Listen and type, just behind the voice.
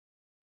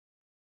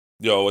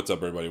Yo, what's up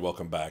everybody?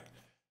 Welcome back.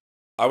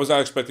 I was not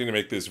expecting to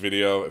make this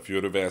video. If you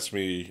would have asked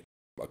me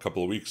a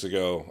couple of weeks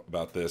ago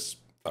about this,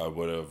 I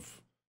would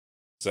have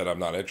said I'm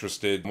not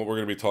interested. What we're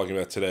going to be talking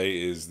about today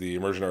is the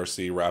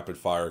ImmersionRC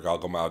rapid-fire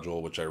goggle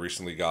module, which I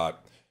recently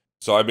got.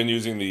 So I've been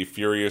using the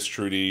Furious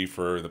TrueD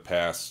for the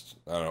past,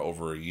 I don't know,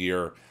 over a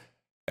year.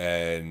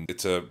 And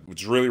it's a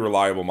really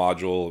reliable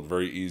module,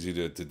 very easy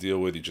to deal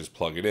with. You just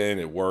plug it in,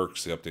 it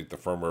works. They update the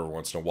firmware every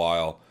once in a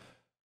while.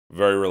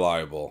 Very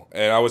reliable,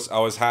 and I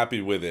was happy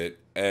with it.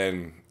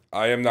 And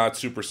I am not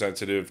super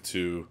sensitive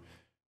to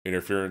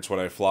interference when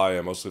I fly.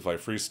 I mostly fly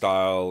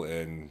freestyle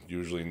and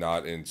usually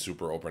not in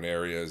super open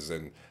areas,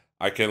 and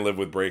I can live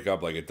with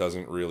breakup. Like, it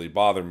doesn't really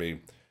bother me.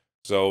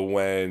 So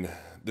when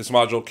this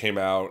module came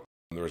out,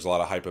 there was a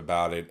lot of hype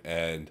about it,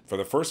 and for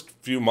the first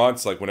few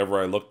months, like whenever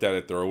I looked at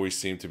it, there always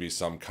seemed to be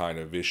some kind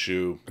of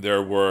issue.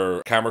 There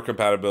were camera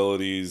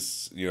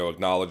compatibilities,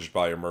 acknowledged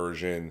by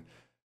Immersion,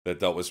 that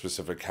dealt with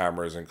specific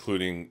cameras,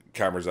 including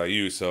cameras I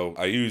use. So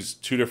I use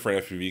two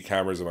different FPV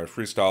cameras in my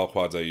freestyle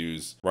quads. I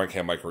use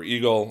Runcam Micro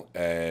Eagle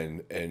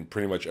and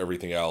pretty much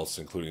everything else,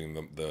 including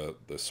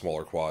the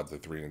smaller quads, the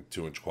 3 and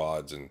 2 inch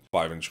quads and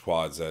 5-inch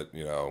quads that,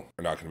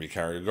 are not going to be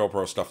carrying a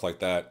GoPro, stuff like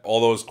that.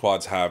 All those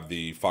quads have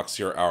the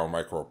Foxeer Arrow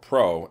Micro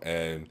Pro,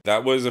 and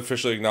that was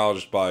officially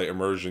acknowledged by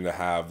Immersion to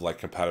have like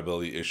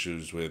compatibility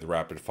issues with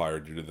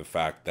rapid-fire due to the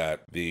fact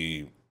that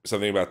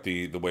something about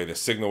the way the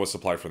signal was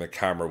supplied from the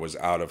camera was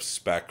out of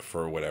spec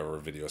for whatever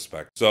video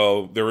spec.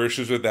 So there were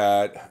issues with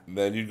that.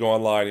 Then you'd go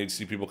online and you'd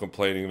see people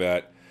complaining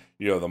that,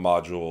 the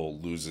module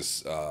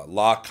loses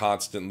lock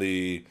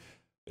constantly.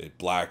 It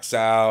blacks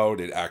out,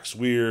 it acts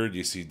weird.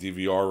 You see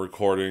DVR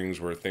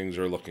recordings where things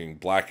are looking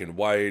black and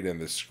white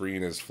and the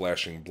screen is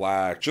flashing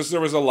black. Just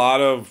there was a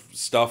lot of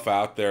stuff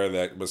out there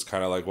that was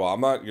kind of like, well, I'm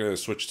not going to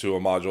switch to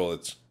a module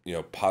that's,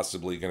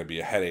 possibly going to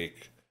be a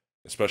headache,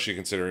 especially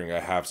considering I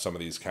have some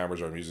of these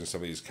cameras, or I'm using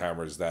some of these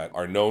cameras that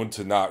are known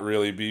to not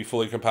really be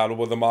fully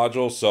compatible with the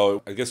module.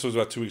 So I guess it was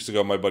about 2 weeks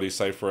ago, my buddy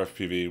Cypher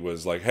FPV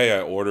was like, hey,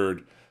 I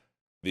ordered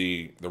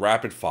the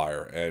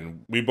rapid-fire,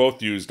 and we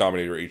both use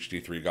Dominator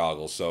HD3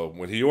 goggles. So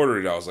when he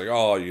ordered it, I was like,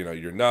 oh,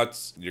 you're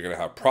nuts. You're going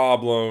to have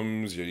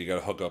problems. You got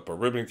to hook up a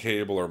ribbon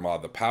cable or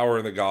mod the power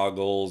in the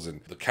goggles. And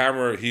the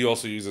camera, he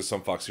also uses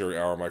some Foxeer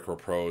Arrow Micro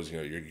Pros.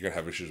 You're going to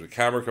have issues with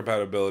camera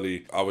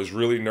compatibility. I was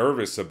really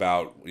nervous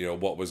about,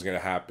 what was going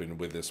to happen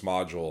with this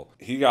module.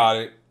 He got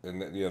it.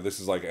 And, this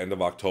is like end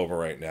of October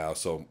right now.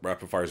 So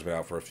rapid-fire's been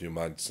out for a few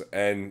months,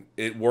 and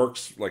it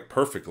works like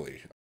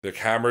perfectly. The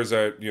cameras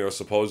that,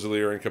 supposedly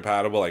are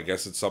incompatible, I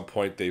guess at some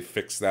point they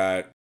fixed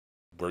that.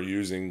 We're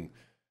using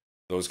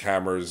those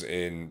cameras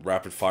in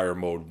rapid fire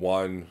mode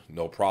 1,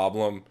 no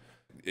problem.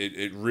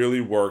 It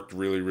really worked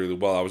really, really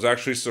well. I was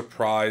actually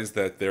surprised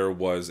that there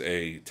was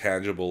a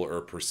tangible or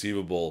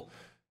perceivable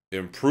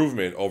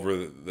improvement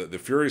over the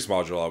Furious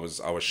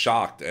module. I was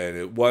shocked, and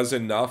it was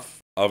enough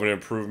of an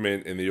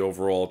improvement in the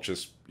overall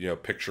just,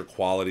 picture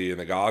quality in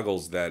the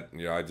goggles that,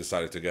 I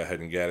decided to go ahead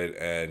and get it.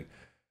 And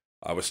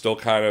I was still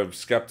kind of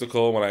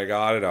skeptical when I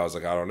got it. I was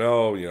like, I don't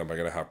know, am I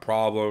going to have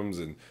problems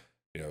and,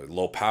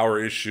 low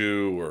power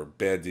issue or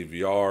bad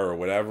DVR or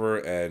whatever?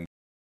 And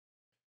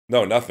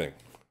no, nothing.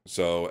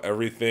 So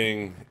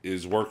everything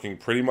is working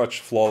pretty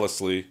much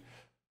flawlessly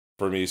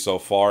for me so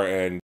far.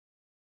 And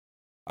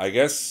I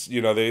guess,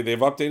 they've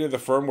updated the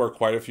firmware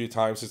quite a few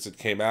times since it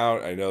came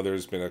out. I know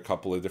there's been a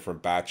couple of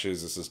different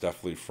batches. This is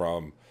definitely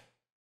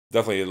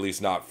at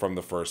least not from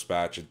the first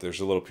batch. There's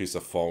a little piece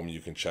of foam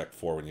you can check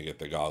for when you get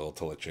the goggle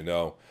to let you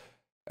know.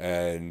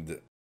 And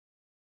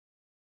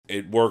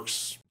it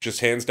works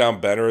just hands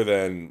down better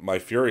than my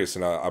Furious.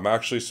 And I'm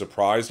actually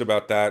surprised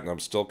about that, and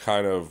I'm still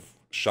kind of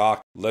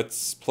shocked.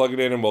 Let's plug it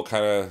in and we'll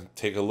kind of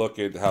take a look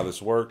at how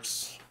this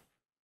works.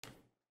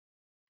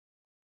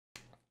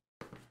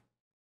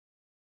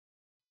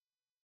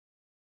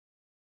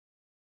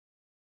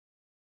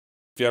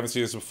 If you haven't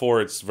seen this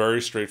before, it's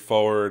very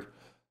straightforward.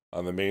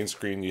 On the main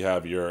screen, you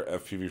have your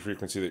FPV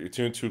frequency that you're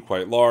tuned to,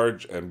 quite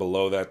large, and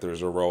below that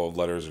there's a row of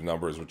letters or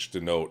numbers which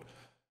denote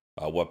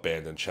what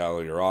band and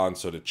channel you're on.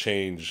 So to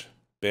change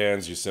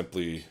bands, you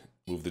simply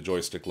move the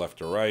joystick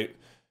left or right.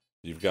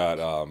 You've got,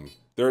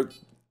 they're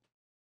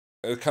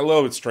kind of a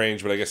little bit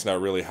strange, but I guess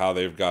not really how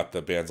they've got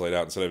the bands laid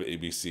out. Instead of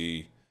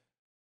ABC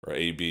or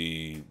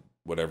AB,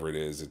 whatever it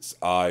is, it's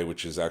I,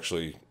 which is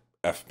actually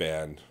F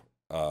band,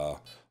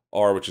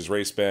 R, which is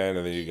race band,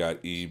 and then you got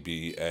E,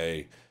 B,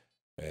 A,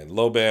 and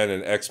low band.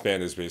 And X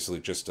band is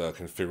basically just a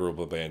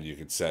configurable band. You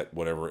could set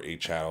whatever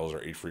 8 channels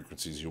or 8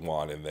 frequencies you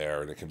want in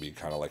there, and it can be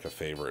kind of like a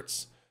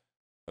favorites.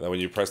 And then when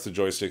you press the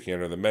joystick, you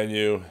enter the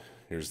menu.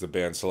 Here's the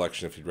band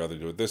selection if you'd rather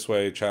do it this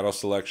way. Channel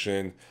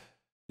selection.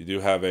 You do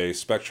have a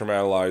spectrum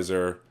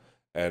analyzer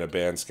and a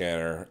band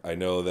scanner. I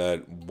know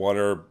that one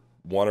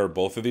or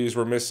both of these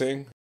were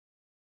missing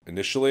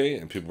initially,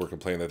 and people were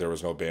complaining that there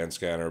was no band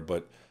scanner,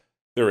 but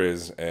there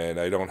is, and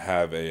I don't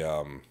have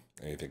a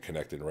anything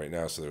connected right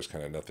now, so there's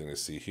kind of nothing to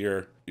see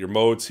here. Your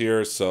modes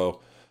here, so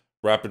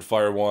rapid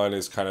fire 1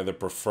 is kind of the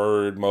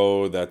preferred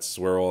mode. That's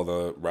where all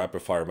the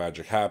rapid fire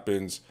magic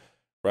happens.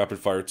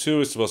 rapidFIRE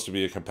 2 is supposed to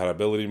be a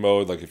compatibility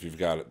mode. Like if you've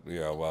got, you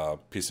know, a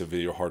piece of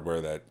video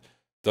hardware that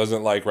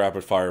doesn't like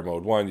rapidFIRE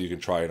mode 1, you can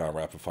try it on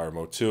rapidFIRE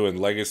mode 2. And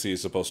Legacy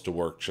is supposed to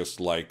work just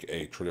like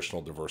a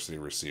traditional diversity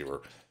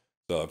receiver.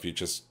 So if you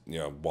just, you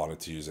know, wanted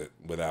to use it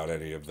without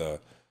any of the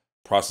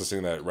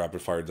processing that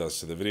rapidFIRE does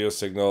to the video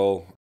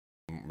signal,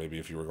 maybe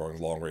if you were going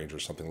long range or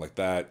something like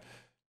that,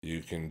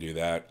 you can do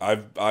that.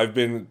 I've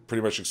been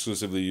pretty much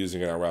exclusively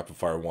using it on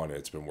rapidFIRE 1.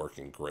 It's been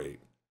working great.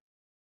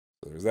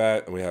 So there's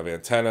that, and we have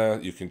antenna.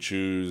 You can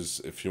choose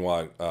if you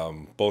want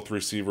both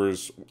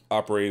receivers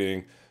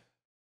operating,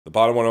 the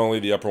bottom one only,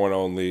 the upper one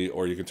only,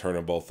 or you can turn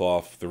them both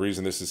off. The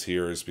reason this is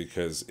here is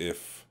because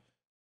if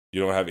you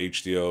don't have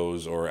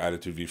HDOs or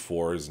Attitude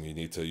V4s and you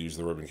need to use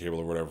the ribbon cable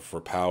or whatever for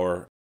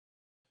power,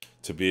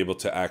 to be able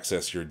to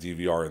access your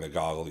DVR in the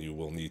goggle,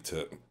 you'll need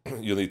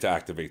to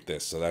activate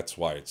this. So that's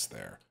why it's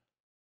there.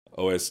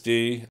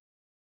 OSD.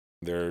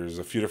 There's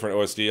a few different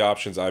OSD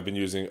options. I've been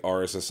using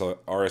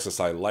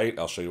RSSI Lite.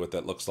 I'll show you what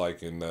that looks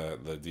like in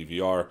the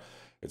DVR.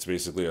 It's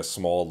basically a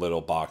small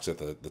little box at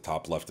the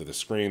top left of the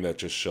screen that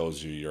just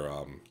shows you your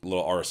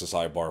little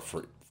RSSI bar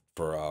for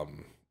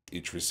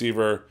each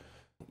receiver.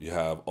 You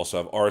also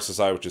have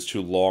RSSI, which is 2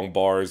 long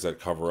bars that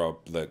cover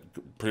up, that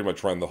pretty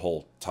much run the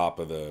whole top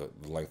of the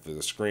length of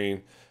the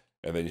screen.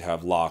 And then you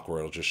have lock, where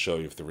it'll just show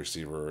you if the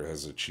receiver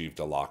has achieved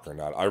a lock or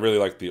not. I really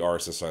like the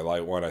RSSI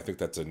Lite one. I think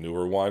that's a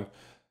newer one.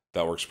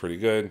 That works pretty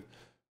good.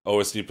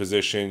 OSD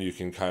position, you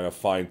can kind of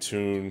fine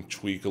tune,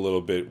 tweak a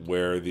little bit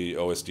where the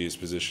OSD is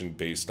positioned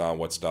based on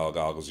what style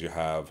goggles you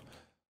have.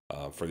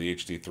 For the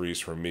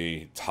HD3s, for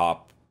me,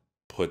 top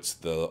puts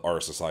the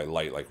RSSI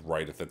Lite like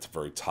right at the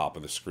very top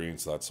of the screen,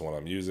 so that's the one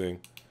I'm using.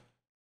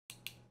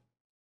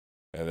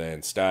 And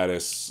then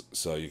status,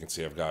 so you can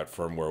see I've got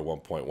firmware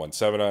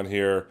 1.17 on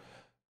here,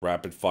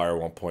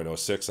 rapidFIRE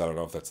 1.06. I don't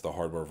know if that's the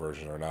hardware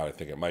version or not. I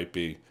think it might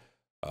be.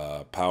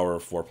 Power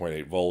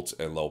 4.8 volts,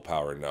 and low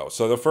power no.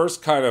 So the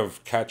first kind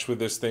of catch with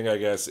this thing, I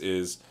guess,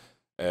 is,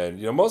 and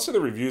you know, most of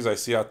the reviews I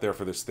see out there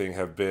for this thing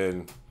have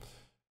been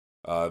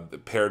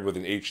paired with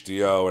an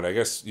HDO, and I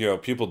guess, you know,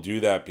 people do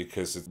that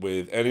because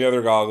with any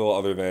other goggle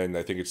other than,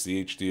 I think it's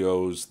the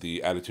HDOs,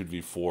 the Attitude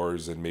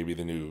V4s, and maybe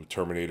the new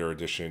Terminator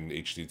Edition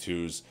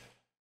HD2s,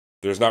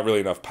 there's not really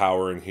enough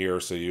power in here,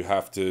 so you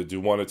have to do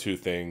one of two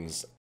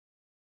things.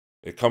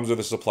 It comes with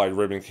a supplied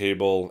ribbon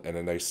cable and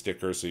a nice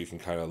sticker, so you can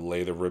kind of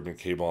lay the ribbon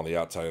cable on the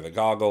outside of the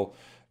goggle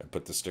and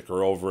put the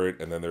sticker over it.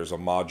 And then there's a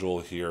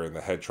module here in the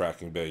head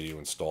tracking bay you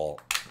install.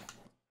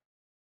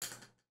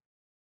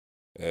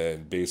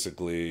 And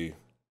basically,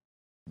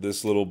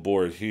 this little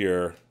board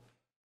here,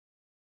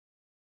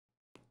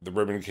 the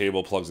ribbon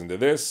cable plugs into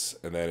this,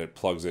 and then it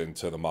plugs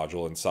into the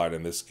module inside,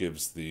 and this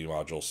gives the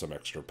module some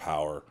extra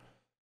power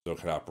so it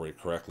can operate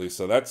correctly.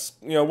 So that's,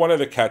 you know, one of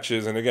the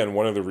catches, and again,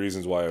 one of the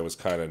reasons why I was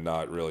kind of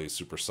not really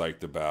super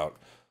psyched about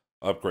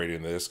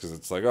upgrading this, because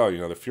it's like, oh, you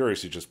know, the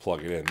Furious, you just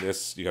plug it in.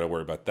 This, you got to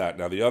worry about that.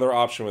 Now, the other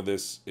option with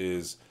this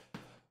is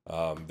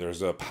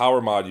there's a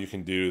power mod you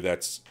can do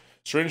that's,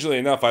 strangely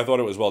enough, I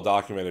thought it was well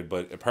documented,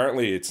 but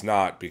apparently it's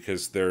not,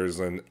 because there's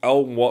an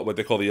L1, what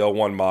they call the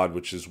L1 mod,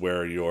 which is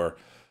where you're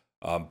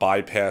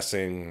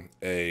bypassing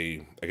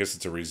I guess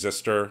it's a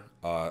resistor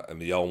in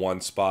the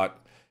L1 spot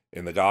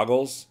in the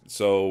goggles.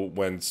 So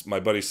when my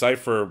buddy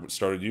Cypher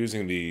started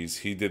using these,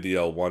 he did the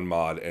L1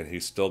 mod and he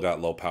still got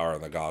low power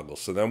on the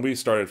goggles. So then we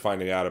started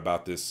finding out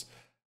about this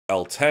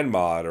L10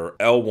 mod, or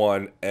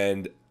L1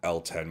 and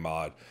L10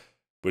 mod,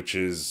 which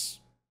is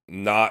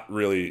not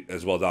really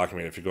as well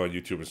documented. If you go on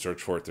YouTube and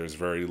search for it, there's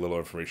very little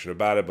information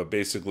about it, but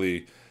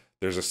basically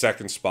there's a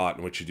second spot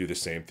in which you do the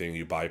same thing.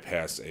 You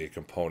bypass a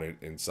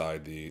component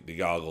inside the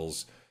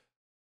goggles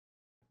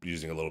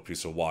using a little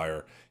piece of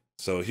wire.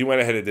 So he went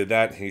ahead and did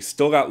that. He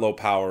still got low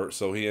power,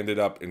 so he ended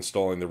up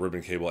installing the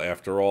ribbon cable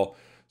after all.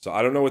 So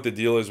I don't know what the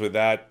deal is with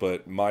that,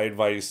 but my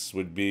advice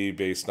would be,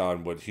 based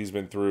on what he's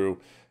been through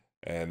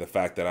and the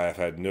fact that I've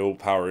had no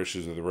power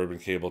issues with the ribbon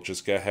cable,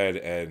 just go ahead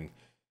and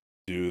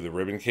do the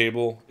ribbon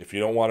cable. If you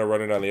don't want to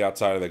run it on the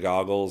outside of the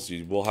goggles,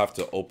 you will have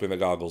to open the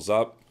goggles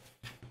up.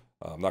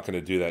 I'm not going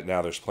to do that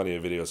now. There's plenty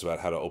of videos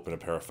about how to open a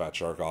pair of Fat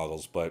Shark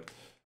goggles, but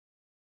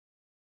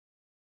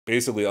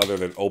basically, other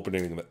than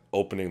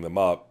opening them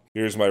up,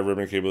 here's my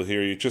ribbon cable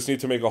here. You just need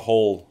to make a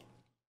hole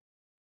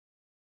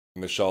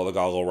in the shell of the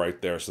goggle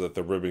right there so that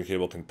the ribbon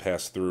cable can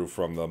pass through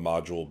from the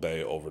module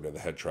bay over to the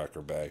head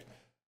tracker bay.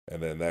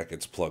 And then that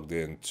gets plugged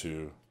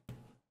into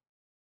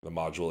the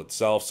module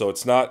itself. So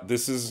it's not,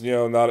 this is, you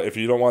know, not, if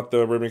you don't want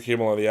the ribbon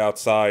cable on the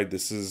outside,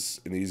 this is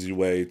an easy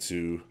way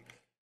to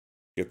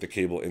get the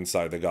cable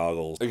inside the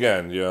goggles.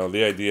 Again, you know,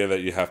 the idea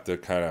that you have to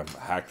kind of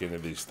hack into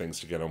these things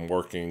to get them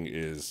working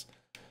is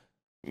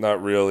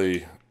not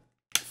really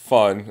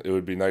fun. It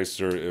would be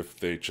nicer if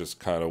they just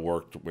kind of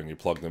worked when you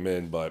plug them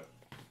in, but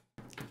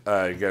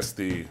I guess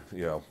the,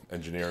 you know,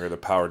 engineering or the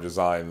power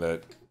design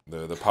that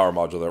the power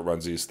module that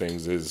runs these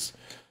things is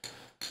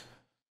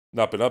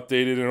not been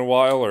updated in a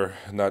while, or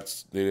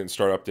not, they didn't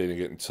start updating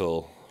it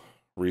until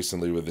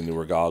recently with the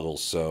newer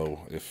goggles. So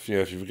if, you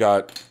know, if you've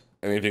got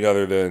anything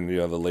other than, you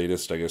know, the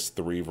latest, I guess,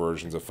 3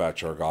 versions of Fat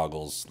Shark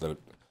goggles that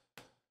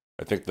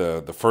I think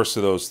the first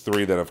of those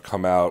three that have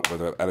come out with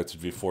the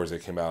edited V4s, they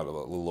came out a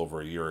little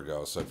over a year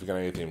ago. So if you got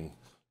anything,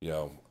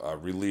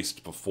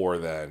 released before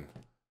then,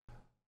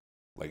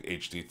 like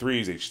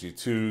HD3s,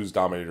 HD2s,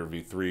 Dominator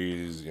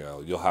V3s,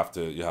 you'll have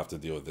to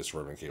deal with this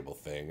ribbon cable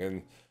thing,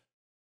 and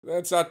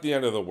that's not the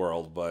end of the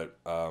world. But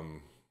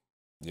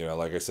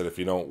like I said, if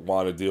you don't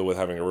want to deal with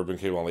having a ribbon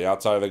cable on the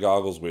outside of the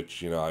goggles,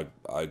 which I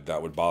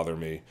that would bother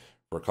me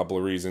for a couple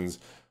of reasons,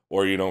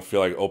 or you don't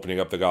feel like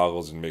opening up the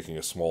goggles and making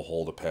a small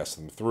hole to pass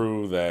them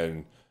through,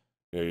 then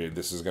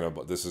this is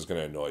gonna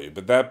annoy you.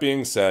 But that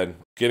being said,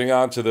 getting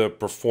on to the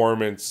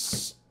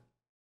performance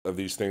of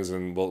these things,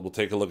 and we'll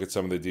take a look at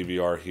some of the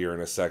DVR here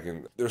in a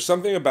second. There's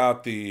something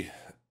about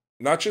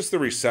not just the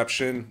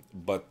reception,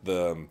 but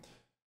the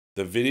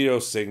video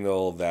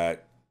signal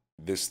that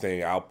this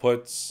thing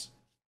outputs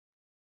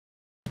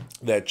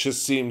that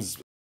just seems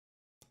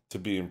to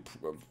be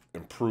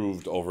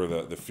improved over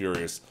the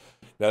Furious.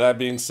 Now, that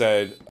being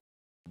said,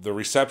 the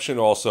reception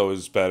also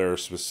is better,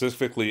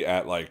 specifically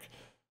at like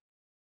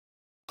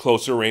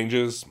closer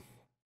ranges.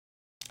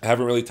 I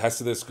haven't really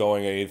tested this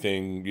going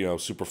anything,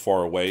 super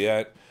far away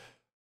yet,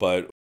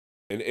 but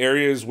in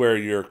areas where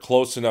you're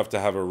close enough to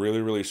have a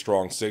really, really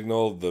strong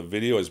signal, the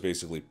video is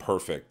basically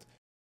perfect.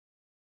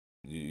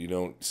 You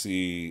don't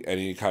see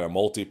any kind of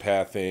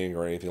multipathing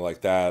or anything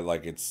like that.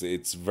 Like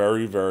it's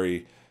very,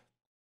 very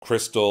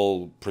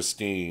crystal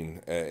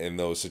pristine in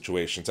those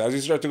situations. As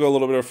you start to go a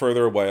little bit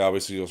further away,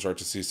 obviously you'll start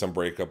to see some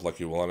breakup like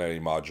you will on any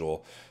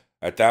module.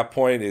 At that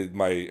point,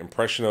 my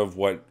impression of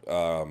what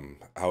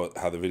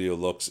how the video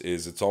looks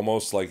is it's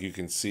almost like you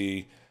can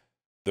see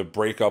the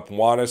breakup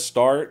want to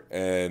start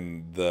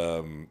and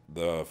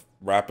the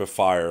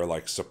rapid-fire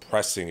like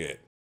suppressing it.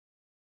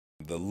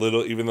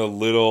 Even the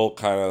little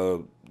kind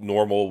of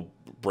normal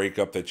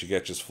breakup that you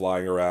get just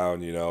flying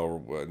around,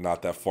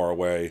 not that far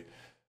away,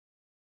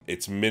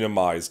 it's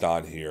minimized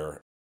on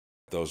here,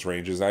 those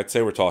ranges. And I'd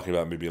say we're talking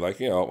about maybe like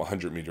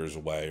 100 meters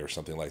away or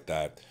something like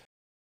that.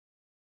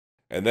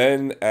 And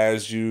then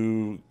as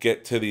you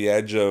get to the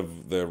edge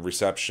of the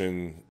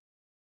reception,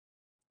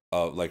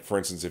 like for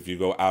instance, if you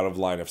go out of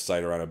line of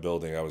sight around a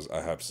building,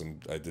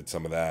 I did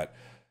some of that.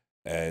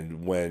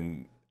 And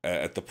when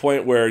at the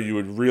point where you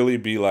would really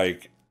be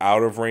like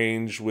out of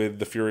range with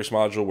the Furious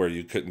module, where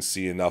you couldn't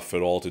see enough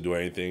at all to do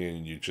anything,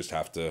 and you just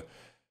have to,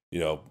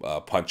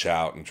 punch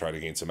out and try to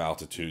gain some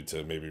altitude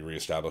to maybe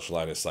reestablish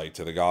line of sight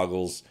to the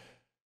goggles,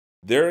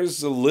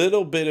 there's a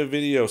little bit of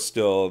video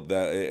still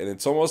and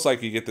it's almost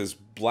like you get this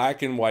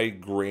black and white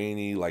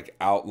grainy like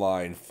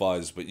outline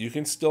fuzz, but you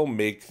can still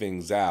make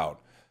things out.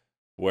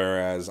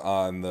 Whereas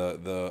on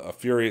the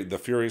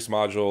Furious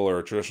module or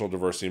a traditional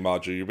diversity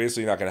module, you're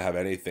basically not going to have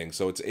anything.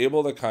 So it's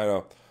able to kind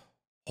of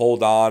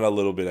hold on a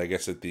little bit, I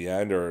guess, at the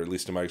end, or at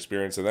least in my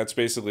experience. And that's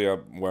basically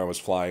where I was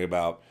flying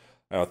about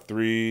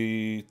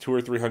 200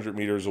 or 300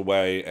 meters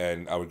away,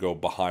 and I would go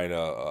behind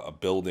a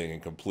building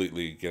and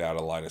completely get out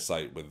of line of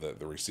sight with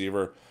the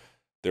receiver.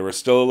 There was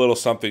still a little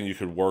something you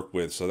could work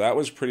with, so that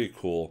was pretty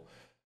cool.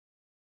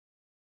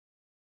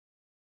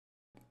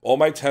 All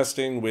my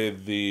testing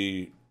with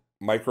the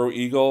Micro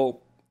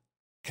Eagle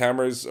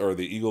cameras, or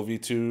the Eagle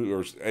V2,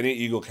 or any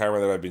Eagle camera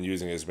that I've been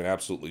using, has been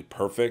absolutely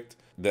perfect.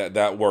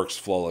 That works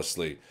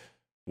flawlessly.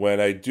 When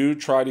I do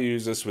try to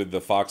use this with the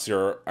Foxy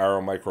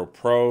Arrow Micro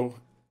Pro,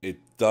 it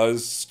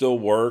does still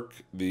work.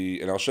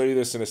 And I'll show you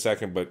this in a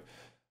second, but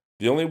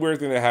the only weird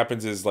thing that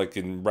happens is like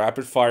in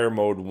rapid fire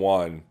mode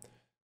 1,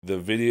 the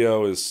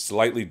video is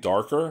slightly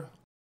darker.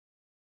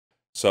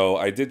 So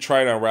I did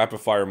try it on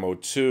rapid fire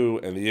mode 2,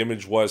 and the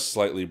image was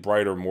slightly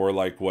brighter, more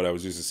like what I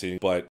was used to seeing.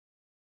 But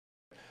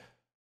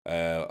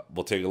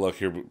we'll take a look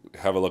here,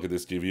 have a look at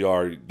this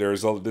DVR.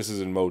 This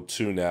is in mode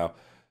 2 now.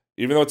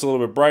 Even though it's a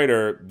little bit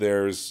brighter,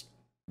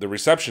 the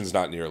reception's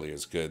not nearly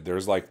as good.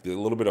 There's like a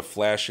little bit of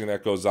flashing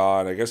that goes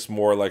on. I guess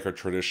more like a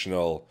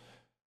traditional,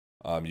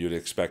 you'd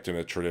expect in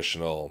a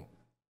traditional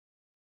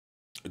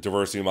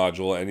diversity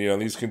module. And in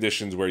these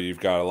conditions where you've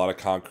got a lot of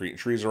concrete and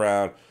trees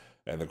around,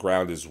 and the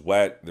ground is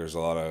wet, there's a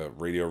lot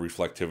of radio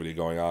reflectivity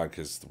going on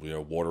because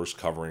water's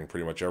covering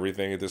pretty much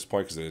everything at this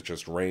point because it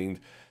just rained.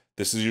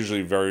 This is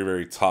usually very,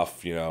 very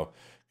tough,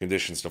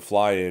 conditions to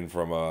fly in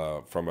from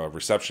a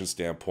reception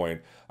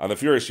standpoint. On the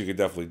Furious, you could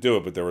definitely do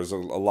it, but there was a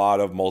lot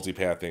of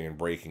multipathing and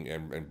braking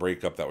and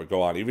breakup that would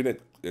go on, even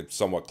at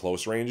somewhat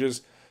close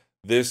ranges.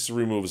 This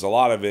removes a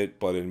lot of it,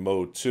 but in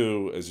mode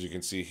 2, as you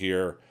can see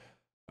here,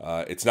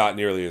 it's not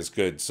nearly as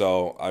good.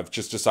 So I've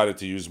just decided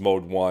to use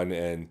mode 1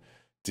 and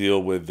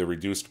deal with the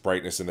reduced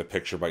brightness in the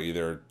picture by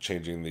either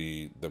changing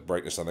the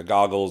brightness on the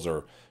goggles,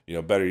 or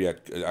better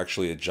yet,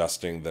 actually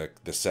adjusting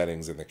the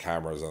settings in the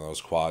cameras on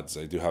those quads.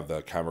 I do have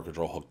the camera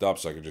control hooked up,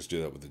 so I can just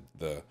do that with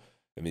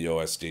in the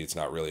OSD. It's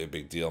not really a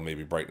big deal.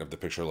 Maybe brighten up the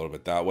picture a little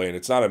bit that way, and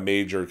it's not a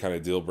major kind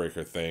of deal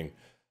breaker thing.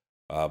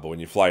 But when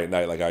you fly at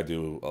night, like I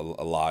do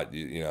a lot,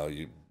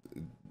 a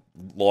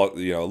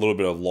little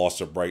bit of loss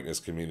of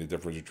brightness can mean the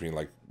difference between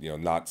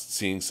not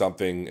seeing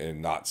something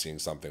and not seeing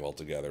something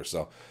altogether.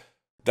 So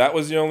that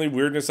was the only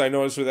weirdness I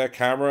noticed with that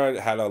camera.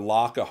 It had a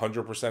lock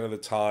 100% of the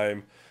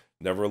time,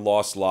 never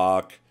lost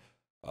lock.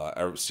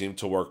 seemed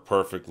to work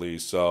perfectly.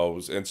 So,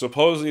 and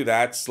supposedly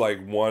that's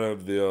like one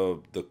of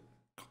the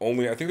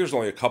only, I think there's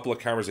only a couple of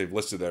cameras they've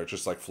listed that are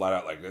just like flat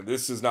out like,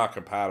 this is not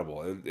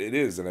compatible. It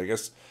is, and I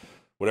guess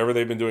whatever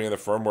they've been doing in the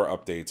firmware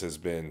updates has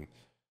been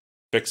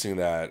fixing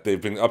that. They've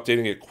been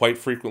updating it quite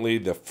frequently.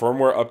 The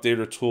firmware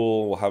updater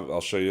tool,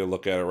 I'll show you a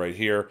look at it right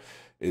here,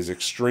 is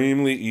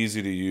extremely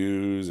easy to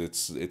use.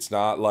 It's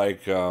not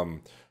like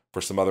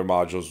for some other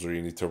modules where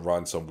you need to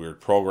run some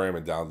weird program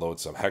and download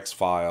some hex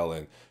file,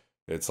 and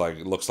it's like,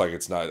 it looks like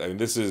it's not. I mean,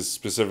 this is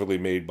specifically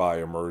made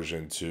by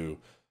Immersion to,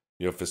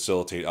 you know,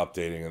 facilitate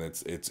updating, and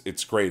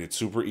it's great. It's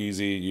super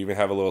easy. You even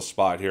have a little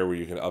spot here where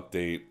you can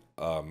update,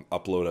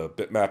 upload a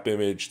bitmap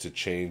image to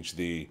change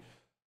the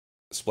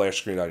splash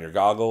screen on your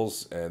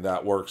goggles, and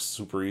that works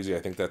super easy. I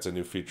think that's a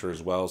new feature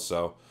as well.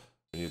 So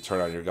when you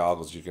turn on your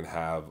goggles, you can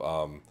have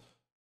a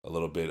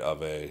little bit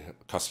of a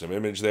custom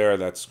image there.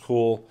 That's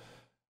cool.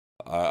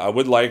 I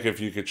would like if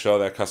you could show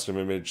that custom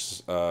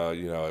image, you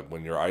know,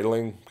 when you're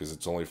idling, because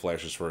it's only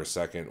flashes for a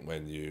second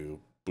when you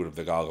boot up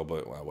the goggle,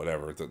 but well,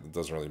 whatever, it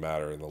doesn't really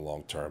matter in the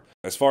long term.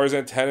 As far as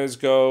antennas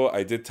go,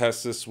 I did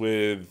test this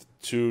with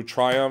 2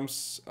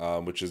 Triumphs,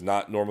 which is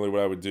not normally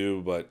what I would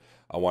do, but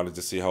I wanted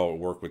to see how it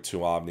would work with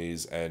 2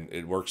 Omnis, and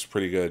it works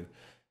pretty good.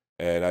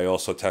 And I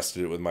also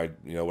tested it with my,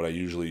 you know, what I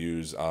usually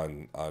use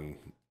on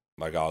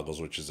my goggles,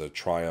 which is a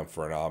Triumph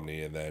for an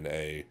Omni, and then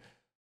a,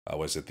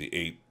 was it the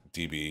 8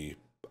 dB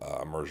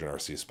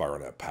ImmersionRC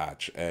SpiroNet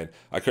patch. And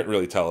I couldn't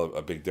really tell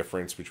a big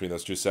difference between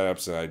those 2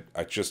 setups, and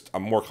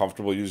I'm more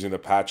comfortable using the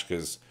patch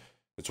because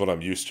it's what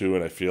I'm used to,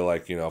 and I feel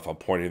like, you know, if I'm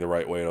pointing the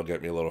right way, it'll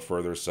get me a little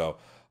further. So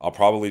I'll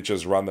probably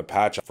just run the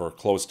patch for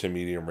close to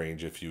medium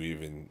range if you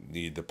even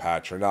need the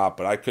patch or not.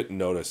 But I couldn't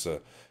notice a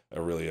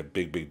really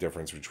big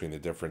difference between the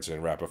difference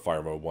in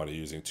rapid-fire mode 1 of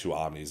using 2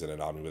 Omnis and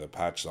an Omni with a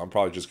patch. So I'm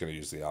probably just going to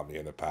use the Omni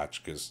and the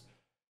patch because,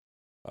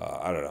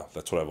 I don't know,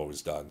 that's what I've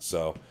always done.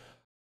 So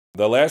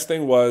the last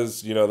thing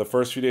was, you know, the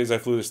first few days I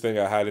flew this thing,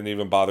 I hadn't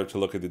even bothered to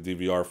look at the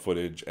DVR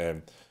footage,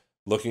 and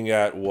looking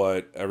at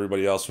what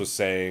everybody else was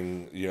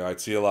saying, you know, I'd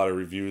see a lot of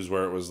reviews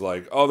where it was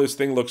like, oh, this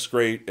thing looks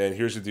great, and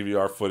here's the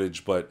DVR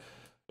footage, but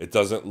it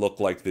doesn't look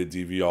like the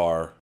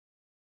DVR.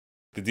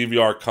 The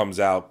DVR comes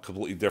out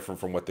completely different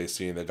from what they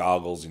see in the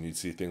goggles, and you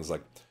see things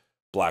like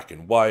black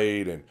and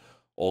white and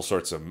all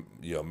sorts of,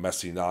 you know,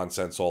 messy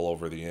nonsense all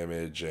over the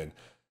image. And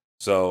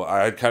so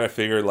I had kind of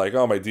figured like,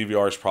 oh, my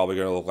DVR is probably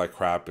going to look like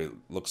crap. It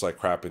looks like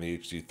crap in the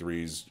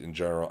HD3s in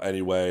general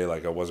anyway.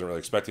 Like, I wasn't really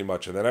expecting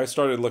much. And then I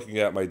started looking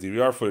at my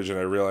DVR footage, and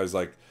I realized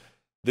like,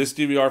 this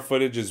DVR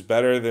footage is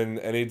better than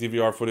any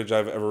DVR footage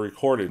I've ever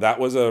recorded. That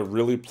was a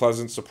really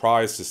pleasant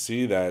surprise to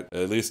see that,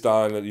 at least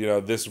on, you know,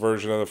 this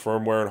version of the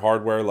firmware and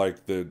hardware, like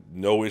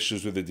no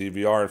issues with the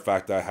DVR. In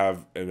fact, I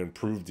have an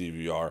improved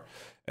DVR.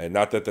 And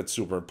not that that's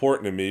super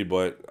important to me,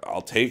 but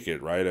I'll take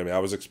it, right? I mean, I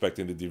was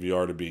expecting the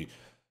DVR to be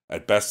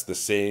at best the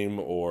same,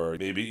 or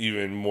maybe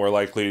even more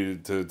likely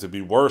to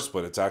be worse,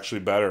 but it's actually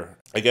better.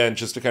 Again,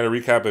 just to kind of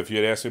recap, if you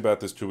had asked me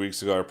about this 2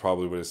 weeks ago, I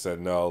probably would have said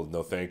no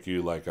thank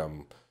you, like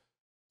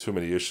too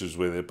many issues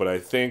with it. But I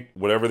think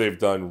whatever they've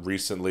done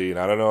recently, and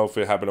I don't know if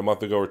it happened a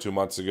month ago or 2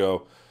 months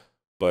ago,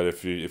 but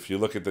if you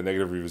look at the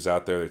negative reviews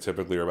out there, they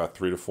typically are about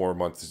 3 to 4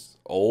 months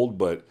old.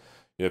 But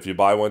you know, if you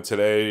buy one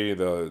today,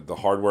 the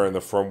hardware and the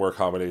firmware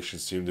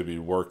combinations seem to be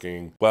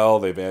working well.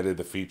 They've added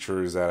the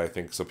features that I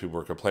think some people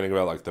were complaining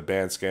about, like the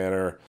band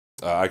scanner.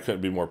 I couldn't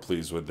be more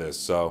pleased with this.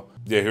 So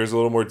yeah, here's a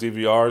little more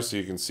DVR so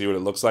you can see what it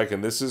looks like.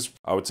 And this is,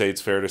 I would say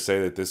it's fair to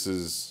say that this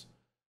is,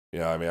 you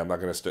know, I mean, I'm not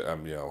going to,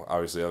 you know,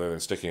 obviously other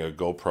than sticking a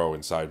GoPro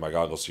inside my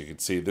goggles so you can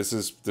see, this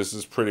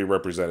is pretty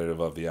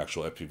representative of the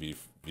actual FPV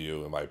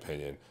view, in my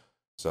opinion.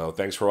 So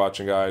thanks for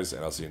watching, guys,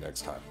 and I'll see you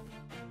next time.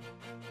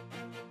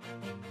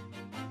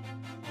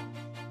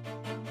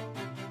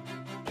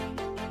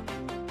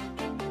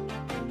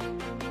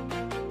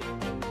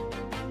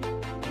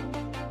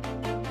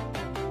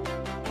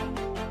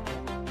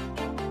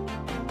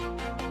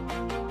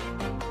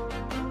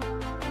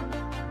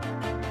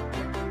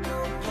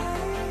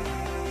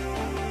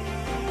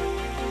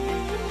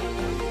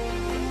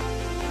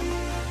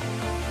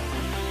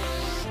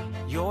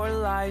 Your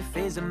life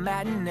is a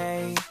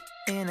matinee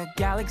in a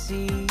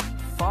galaxy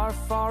far,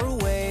 far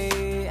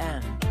away,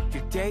 and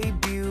your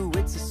debut,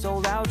 it's a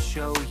sold-out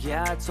show.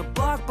 Yeah, it's a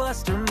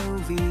blockbuster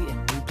movie,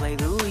 and you play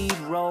the lead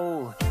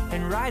role.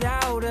 And right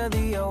out of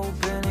the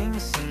opening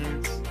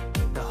scenes,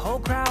 the whole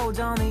crowd's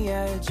on the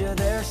edge of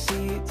their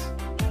seats.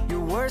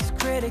 Your worst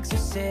critics are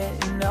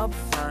sitting up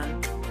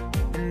front,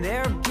 and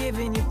they're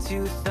giving you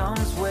 2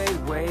 thumbs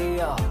way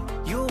up.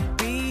 You'll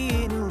be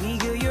in a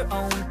league of your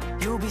own.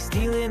 You'll be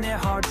stealing their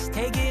hearts,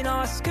 taking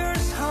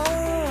Oscars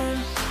home.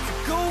 So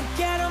go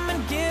get them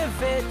and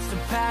give it some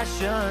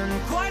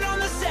passion. Quiet on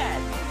the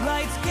set,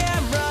 lights,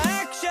 camera,